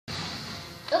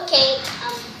Okay,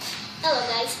 hello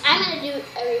guys. I'm gonna do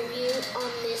a review on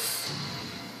this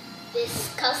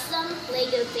custom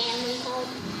Lego family home,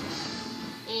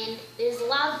 and there's a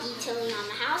lot of detailing on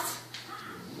the house,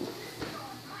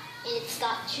 and it's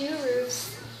got 2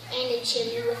 roofs and a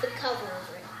chimney with a cover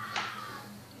over it.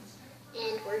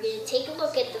 And we're gonna take a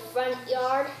look at the front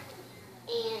yard,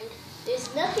 and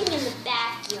there's nothing in the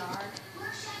backyard.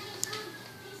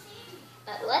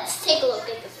 But let's take a look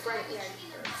at the front yard first.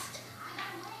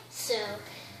 So,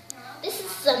 this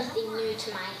is something new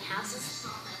to my houses.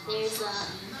 There's a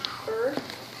bird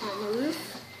on the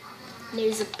roof, and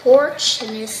there's a porch, and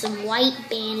there's some white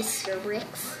banister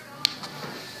bricks.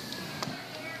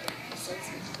 So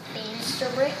some banister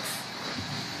bricks.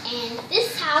 And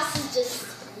this house is just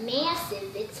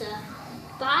massive. It's a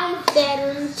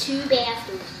 5-bedroom,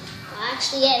 2-bathroom. Well,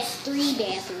 actually it has 3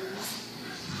 bathrooms.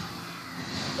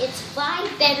 It's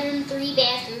 5-bedroom, 3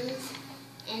 bathrooms,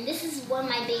 and this is one of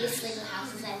my biggest Lego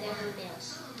houses I've ever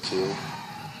built.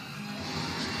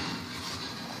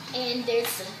 And there's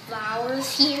some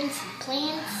flowers here and some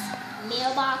plants,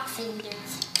 mailbox, and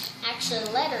there's actually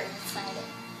a letter inside it.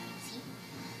 See?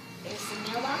 There's the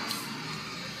mailbox.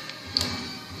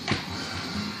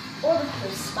 Or the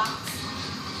post box.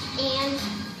 And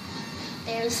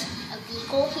there's a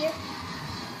vehicle here.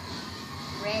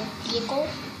 Red vehicle.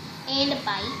 And a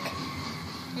bike,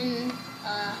 and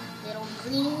a little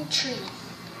green tree.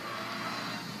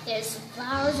 There's some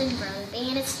flowers and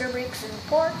banister bricks in the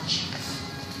porch.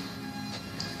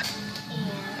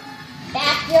 And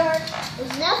backyard,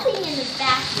 there's nothing in the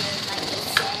backyard, like I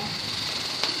said.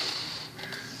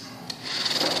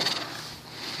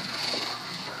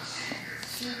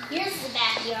 See, here's the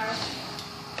backyard.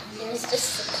 There's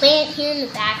just a plant here in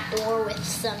the back door with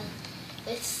some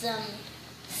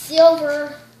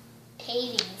silver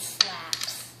paving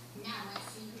slabs.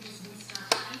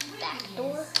 Back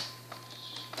door.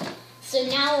 So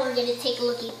now we're going to take a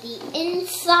look at the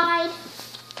inside.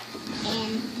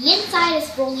 And the inside is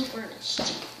fully furnished.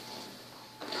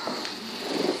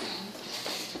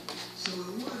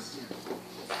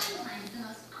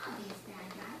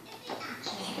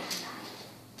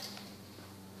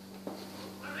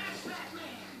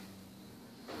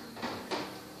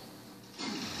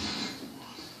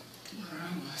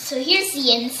 So here's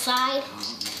the inside.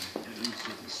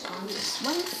 Just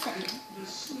 1 second.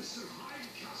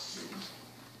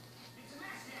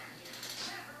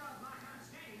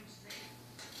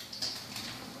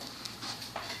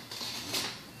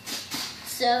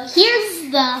 So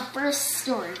here's the first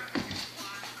story.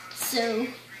 So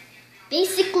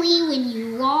basically when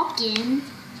you walk in,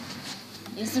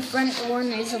 there's the front door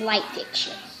and there's a light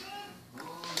fixture.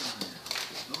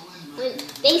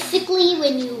 Basically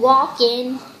when you walk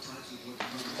in,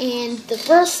 and the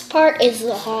first part is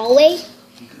the hallway,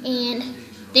 and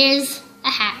there's a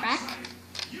hat rack.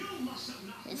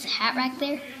 There's a hat rack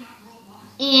there.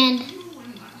 And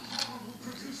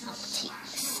I'll take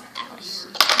this out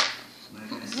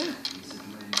here.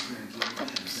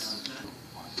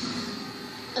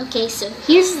 Okay, so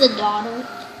here's the daughter.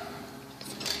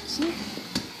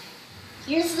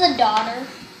 Here's the daughter.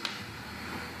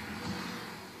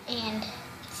 And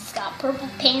she's got purple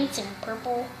pants and a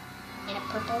purple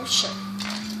shirt,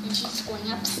 and she's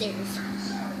going upstairs.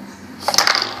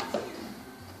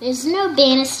 There's no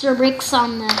banister bricks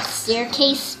on the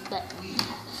staircase,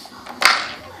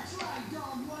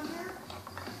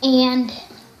 and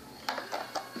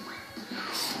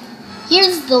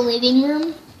here's the living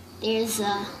room. This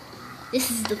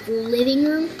is the full living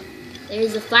room.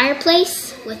 There's a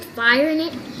fireplace with fire in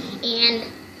it, and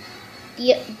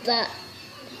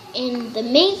the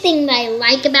main thing that I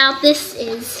like about this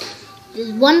is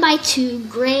there's 1x2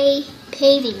 gray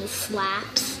paving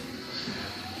slabs,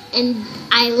 and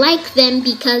I like them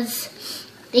because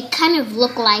they kind of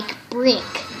look like brick,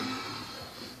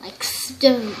 like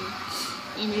stone.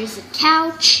 And there's a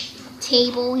couch, a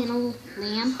table, and a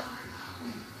lamp.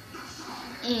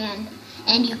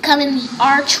 And you come in the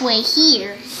archway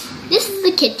here. This is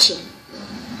the kitchen.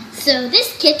 So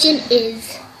this kitchen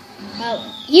is,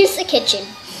 here's the kitchen.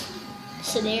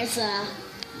 So there's a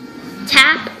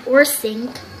tap or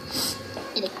sink,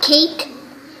 and a cake,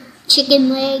 chicken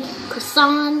leg,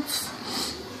 croissants.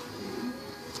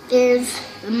 There's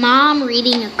the mom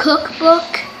reading a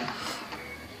cookbook,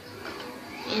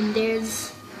 and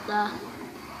there's the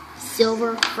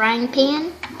silver frying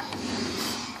pan,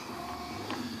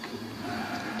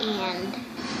 and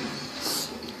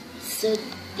so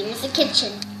there's the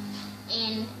kitchen,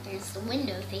 and there's the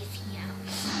window facing out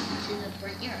to the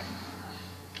front yard.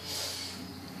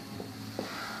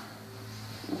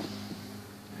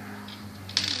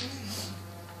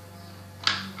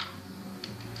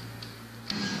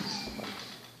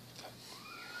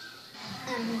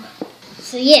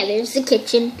 So yeah, there's the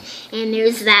kitchen, and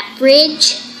there's that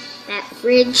fridge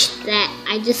that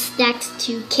I just stacked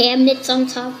 2 cabinets on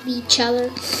top of each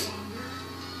other.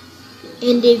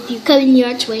 And if you come in the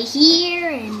archway here,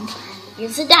 and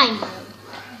here's the dining room,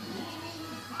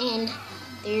 and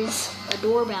there's a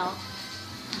doorbell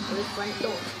for the front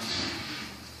door.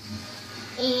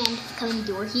 And coming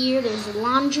door here, there's a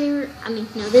laundry room.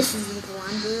 No, this isn't the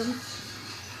laundry room.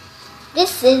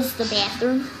 This is the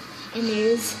bathroom, and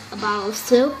there's a bottle of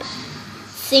soap,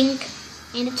 sink,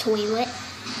 and a toilet.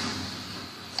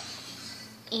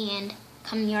 And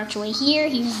coming the archway here,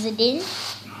 here's the den.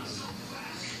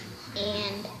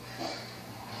 And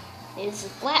there's a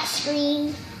flat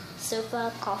screen,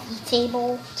 sofa, coffee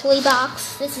table, toy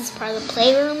box. This is part of the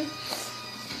playroom.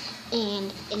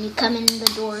 And you come in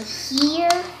the door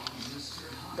here,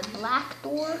 the black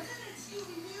door.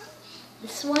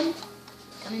 This one,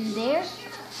 come in there.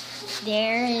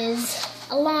 There is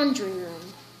a laundry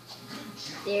room.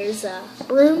 There's a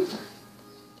broom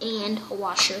and a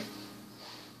washer.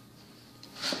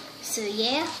 So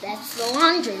yeah, that's the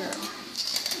laundry room.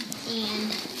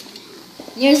 And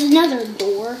there's another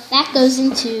door that goes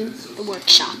into the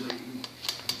workshop.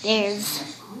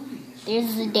 There's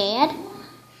the dad,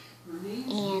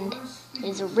 and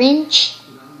there's a wrench,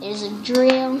 there's a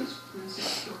drill.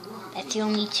 That's the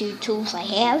only 2 tools I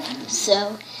have.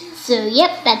 So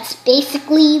yep, that's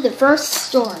basically the first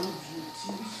story.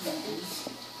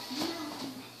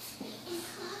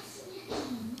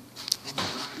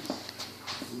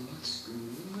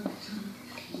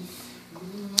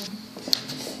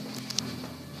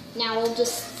 Now we'll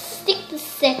just stick the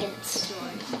second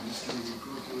story.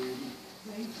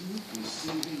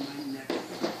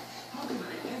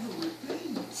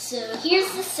 So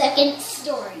here's the second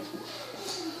story.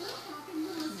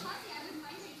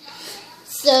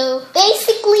 So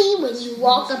basically, when you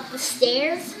walk up the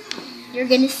stairs, you're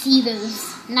going to see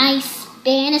those nice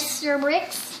banister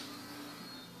bricks.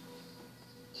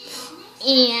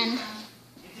 And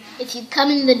if you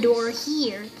come in the door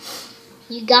here,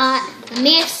 you got the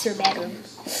master bedroom.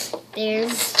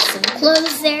 There's some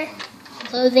clothes there,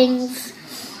 clothings,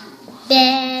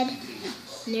 bed,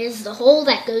 and there's the hole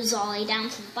that goes all the way down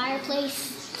to the fireplace,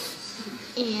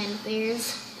 and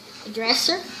there's a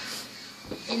dresser,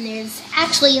 and there's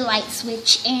actually a light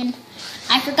switch, and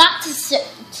I forgot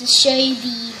to show you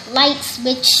the light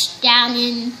switch down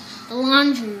in the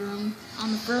laundry room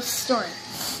on the first story.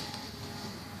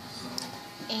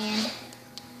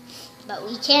 But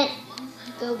we can't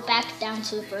go back down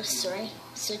to the first story,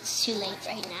 so it's too late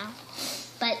right now.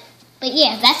 But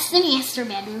yeah, that's the master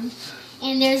bedroom,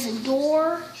 and there's a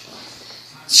door.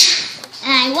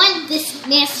 And I wanted this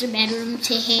master bedroom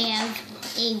to have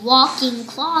a walk-in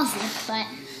closet, but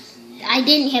I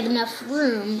didn't have enough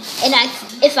room. And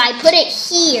if I put it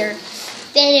here,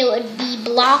 then it would be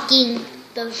blocking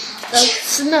the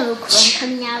smoke from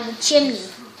coming out of the chimney,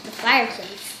 the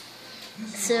fireplace.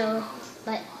 So,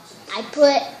 but I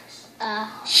put a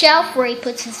shelf where he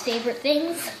puts his favorite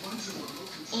things,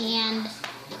 and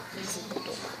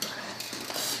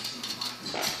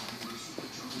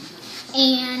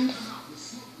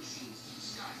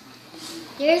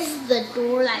there's the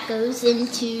door that goes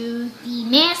into the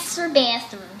master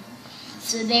bathroom.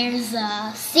 So there's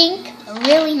a sink, a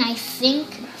really nice sink,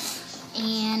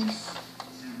 and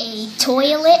a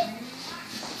toilet.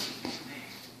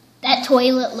 That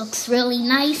toilet looks really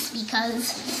nice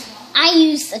because I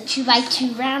used a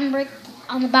 2x2 round brick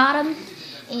on the bottom,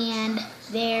 and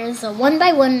there's a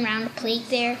 1x1 round plate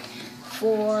there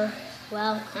for,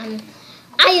 well,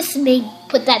 I just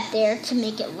put that there to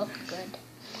make it look good.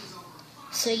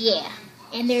 So yeah,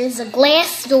 and there's a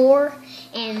glass door,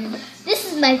 and this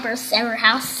is my first ever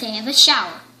house to have a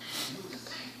shower.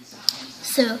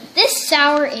 So this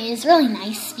shower is really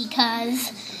nice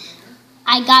because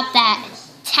I got that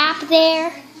tap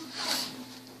there.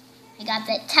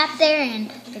 And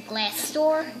the glass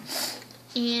door.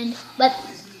 But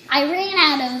I ran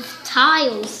out of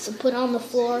tiles to put on the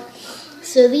floor.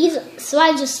 So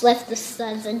I just left the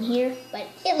studs in here, but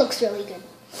it looks really good.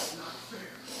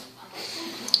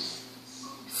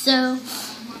 So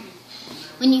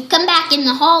when you come back in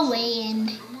the hallway, and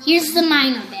here's the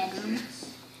minor bedroom.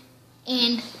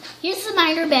 And here's the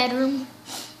minor bedroom.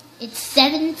 It's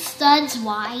 7 studs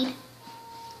wide.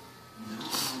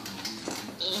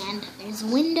 And there's a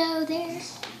window there.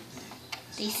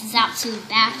 Faces out to the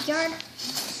backyard.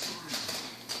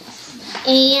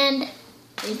 And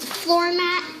there's a floor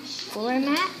mat,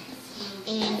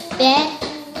 and bed,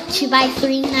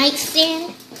 2x3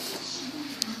 nightstand,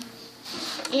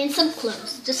 and some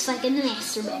clothes, just like in the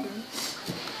master bedroom.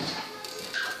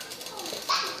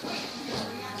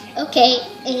 Okay,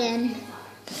 and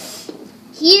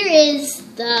here is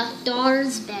the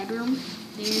daughter's bedroom.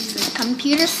 There's the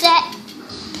computer set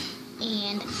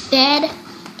and bed,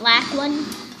 black one,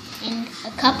 and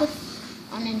a cup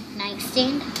on a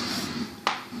nightstand.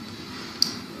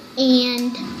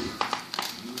 And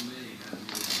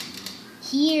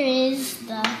here is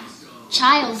the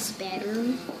child's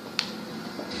bedroom.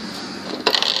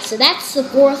 So that's the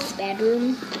fourth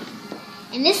bedroom.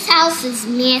 And this house is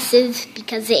massive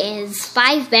because it has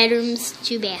 5 bedrooms,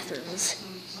 2 bathrooms.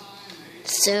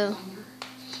 So,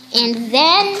 and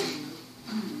then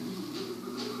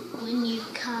when you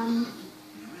come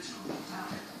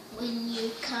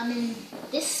in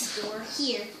this door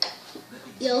here,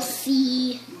 you'll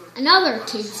see another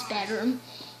kid's bedroom.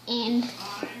 And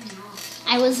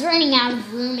I was running out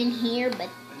of room in here, but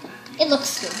it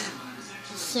looks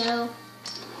good. So,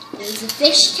 there's a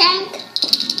fish tank.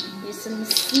 There's some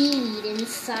seaweed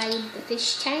inside the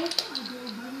fish tank.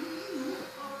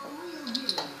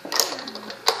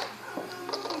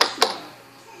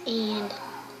 And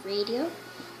radio,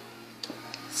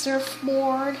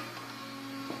 surfboard,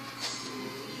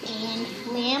 and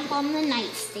lamp on the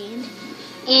nightstand,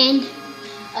 and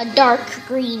a dark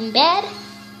green bed.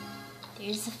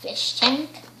 There's a fish tank.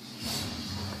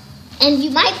 And you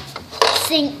might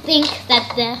think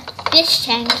that the fish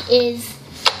tank is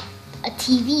a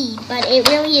TV, but it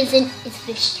really isn't. It's a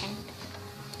fish tank.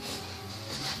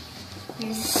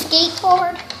 There's a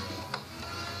skateboard.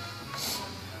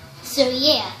 So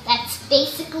yeah, that's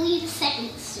basically the second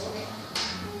story.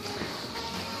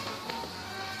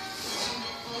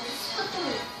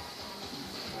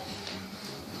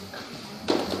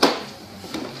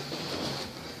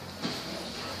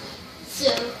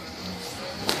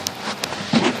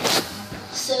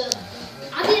 So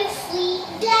obviously,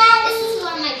 this is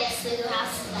one of my best Lego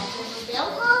houses I've ever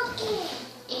built.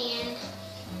 And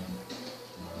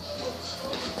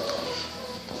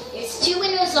there's 2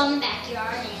 windows on the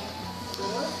backyard and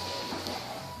door.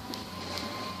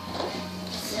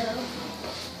 So,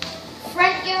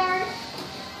 front yard,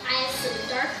 I have some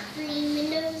dark green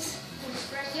windows in the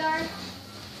front yard.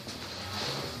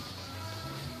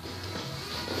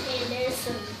 And there's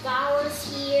some flowers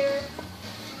here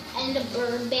and a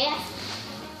bird bath.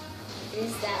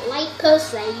 There's that light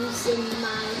post that I use in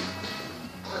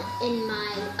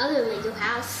my other Lego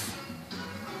house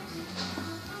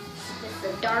with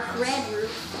the dark red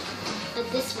roof, but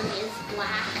this one is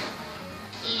black.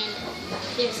 And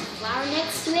there's a flower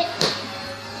next to it.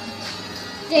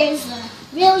 There's a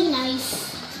really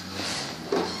nice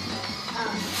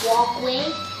walkway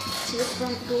to the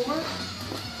front door.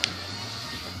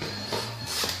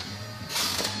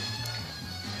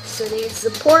 So there's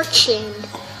the porch, and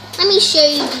let me show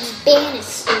you the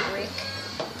banister brick.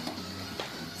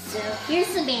 So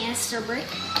here's the banister brick.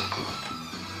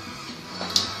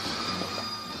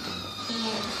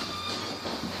 And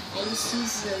I used to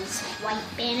use those white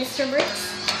banister bricks.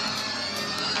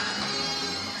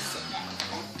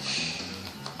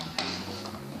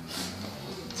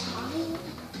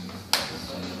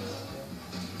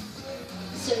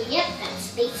 So yep,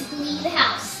 that's basically the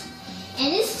house.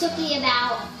 And this took me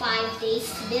about 5 days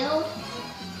to build.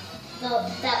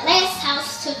 That last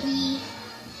house took me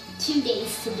 2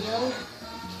 days to build.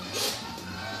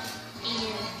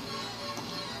 And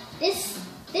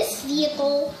this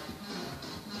vehicle,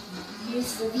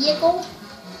 here's the vehicle.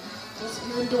 There's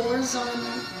no doors on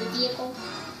the vehicle.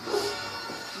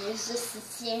 There's just the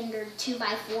standard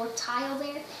 2x4 tile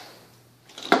there.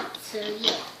 So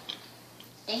yeah,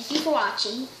 thank you for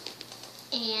watching.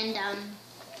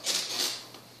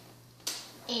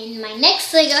 And my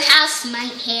next Lego house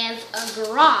might have a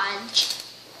garage.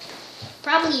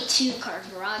 Probably a 2-car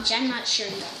garage, I'm not sure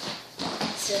yet.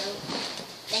 So,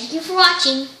 thank you for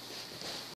watching.